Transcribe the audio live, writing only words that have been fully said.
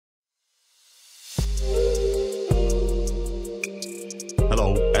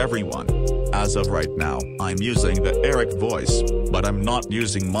everyone. As of right now, I'm using the Eric voice, but I'm not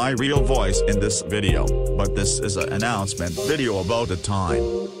using my real voice in this video, but this is an announcement video about a time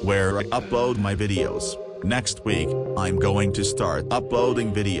where I upload my videos. Next week, I'm going to start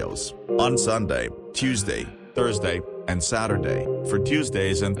uploading videos on Sunday, Tuesday, Thursday, and Saturday. For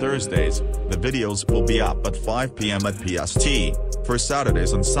Tuesdays and Thursdays, the videos will be up at 5 PM at PST. For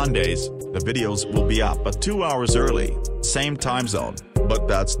Saturdays and Sundays, the videos will be up at 2 hours early, same time zone. But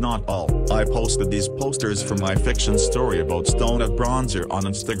that's not all. I posted these posters for my fiction story about Stone at Bronzer on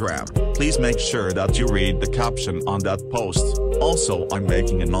Instagram. Please make sure that you read the caption on that post. Also, I'm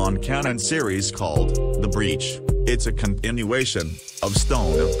making a non-canon series called The Breach. It's a continuation of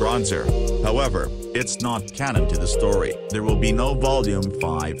Stone at Bronzer. However, it's not canon to the story. There will be no volume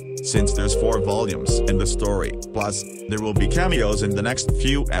 5, since there's 4 volumes in the story. Plus, there will be cameos in the next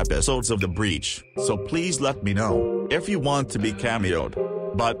few episodes of The Breach. So please let me know if you want to be cameoed.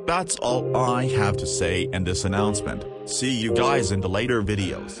 But that's all I have to say in this announcement. See you guys in the later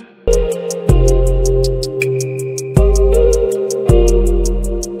videos.